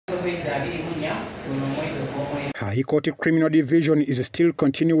High Court Criminal Division is still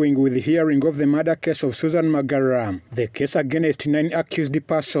continuing with the hearing of the murder case of Suzan Magara, the case against 9 accused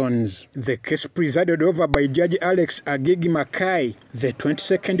persons. The case presided over by Judge Alex Agigi Makai. The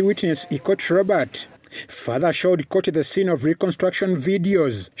 22nd witness, Icook Robert, further showed court the scene of reconstruction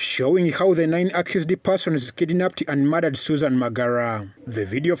videos showing how the 9 accused persons kidnapped and murdered Suzan Magara. The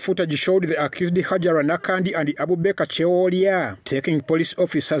video footage showed the accused Hajara Nakandi and Abubeka Chewolia taking police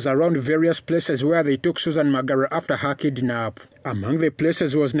officers around various places where they took Suzan Magara after her kidnap. Among the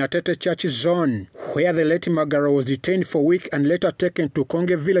places was Natete Church Zone, where the late Magara was detained for a week and later taken to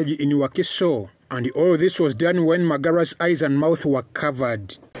Konge village in Wakiso. And all this was done when Magara's eyes and mouth were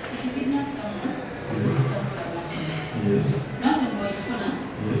covered. Yes. Yes.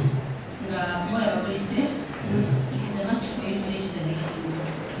 Yes. Yes. It is a must for you to let the victim know.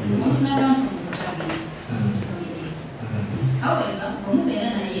 Yes. However,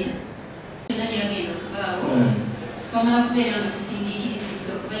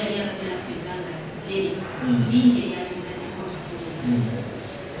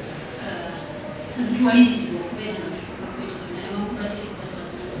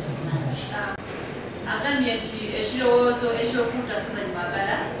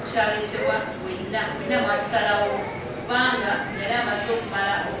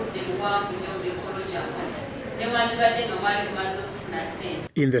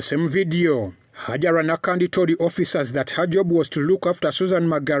 in the same video, Hajara Nakandi told the officers that her job was to look after Suzan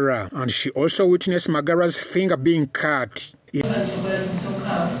Magara, and she also witnessed Magara's finger being cut. In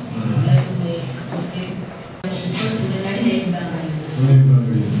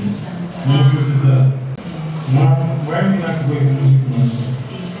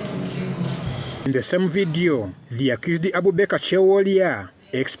the same video, the accused Abubeka Chewolia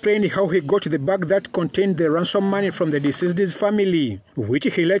explained how he got the bag that contained the ransom money from the deceased's family, which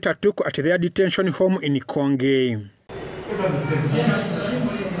he later took at their detention home in Konge.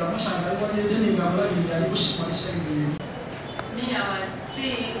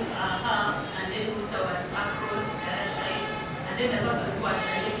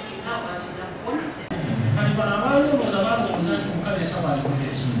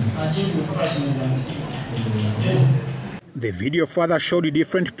 The video further showed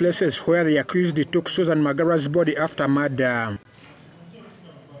different places where the accused took Suzan Magara's body after murder.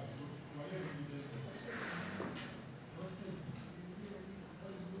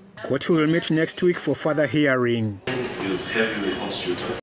 Court will meet next week for further hearing. He was heavily constituted.